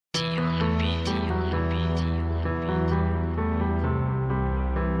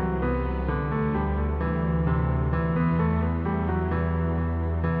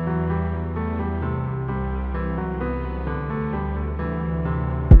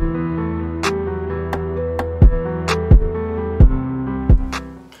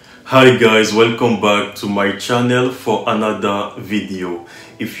Hi guys, welcome back to my channel for another video.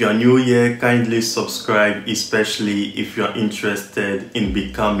 If you are new here, kindly subscribe, especially if you are interested in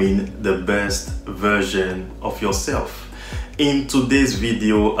becoming the best version of yourself. In today's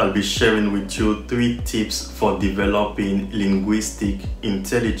video, I'll be sharing with you 3 tips for developing linguistic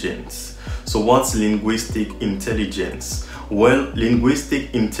intelligence. So what's linguistic intelligence? Well,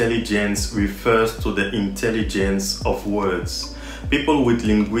 linguistic intelligence refers to the intelligence of words. People with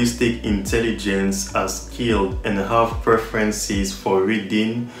linguistic intelligence are skilled and have preferences for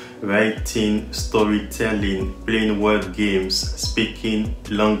reading, writing, storytelling, playing word games, speaking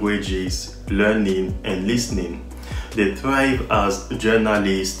languages, learning, and listening. They thrive as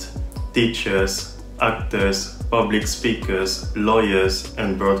journalists, teachers, actors, public speakers, lawyers,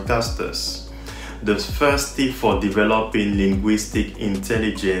 and broadcasters. The first tip for developing linguistic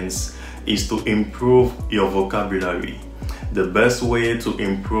intelligence is to improve your vocabulary. The best way to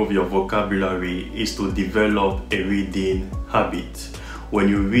improve your vocabulary is to develop a reading habit. When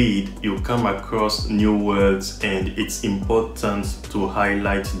you read, you come across new words, and it's important to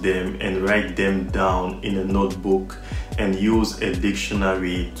highlight them and write them down in a notebook and use a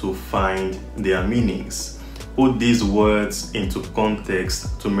dictionary to find their meanings. Put these words into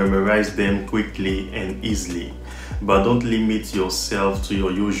context to memorize them quickly and easily, but don't limit yourself to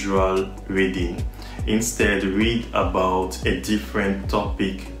your usual reading. Instead, read about a different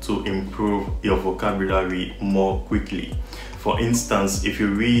topic to improve your vocabulary more quickly. For instance, if you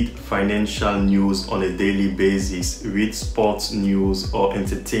read financial news on a daily basis, read sports news or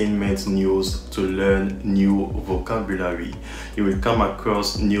entertainment news to learn new vocabulary. You will come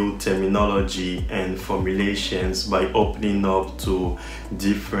across new terminology and formulations by opening up to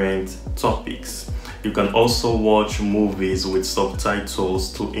different topics. You can also watch movies with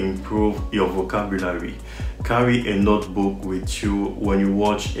subtitles to improve your vocabulary. Carry a notebook with you when you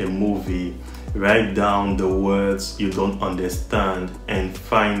watch a movie. Write down the words you don't understand and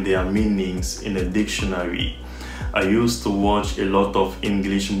find their meanings in a dictionary. I used to watch a lot of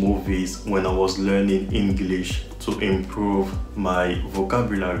English movies when I was learning English to improve my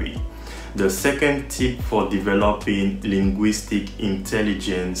vocabulary. The second tip for developing linguistic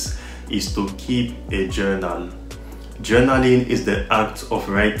intelligence is to keep a journal. Journaling is the act of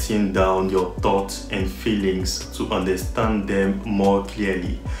writing down your thoughts and feelings to understand them more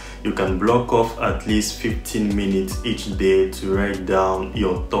clearly. You can block off at least 15 minutes each day to write down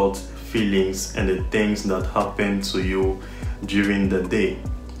your thoughts, feelings, and the things that happen to you during the day.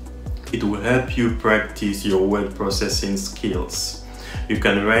 It will help you practice your word processing skills. You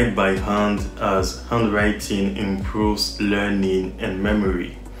can write by hand, as handwriting improves learning and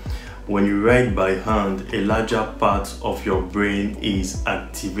memory. When you write by hand, a larger part of your brain is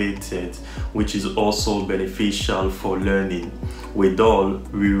activated, which is also beneficial for learning. With all,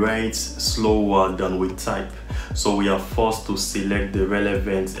 we write slower than we type, so we are forced to select the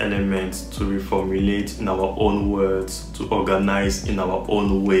relevant elements to reformulate in our own words, to organize in our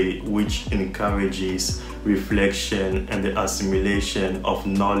own way, which encourages reflection and the assimilation of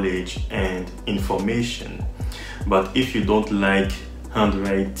knowledge and information. But if you don't like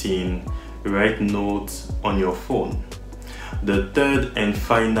handwriting, write notes on your phone. The third and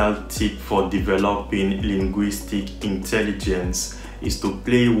final tip for developing linguistic intelligence is to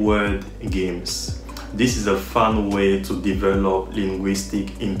play word games. This is a fun way to develop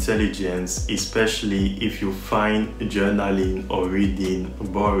linguistic intelligence, especially if you find journaling or reading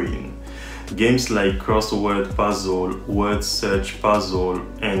boring. Games like crossword puzzle, word search puzzle,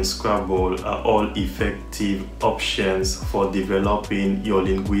 and Scrabble are all effective options for developing your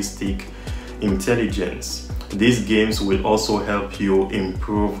linguistic intelligence. These games will also help you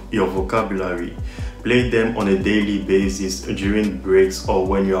improve your vocabulary. Play them on a daily basis during breaks or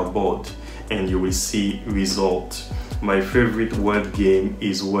when you are bored, and you will see results. My favorite word game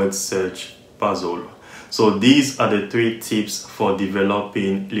is word search puzzle. So these are the 3 tips for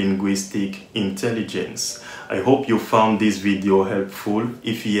developing linguistic intelligence. I hope you found this video helpful.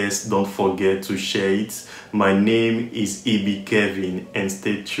 If yes, don't forget to share it. My name is EB Kevin, and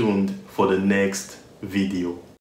stay tuned for the next video.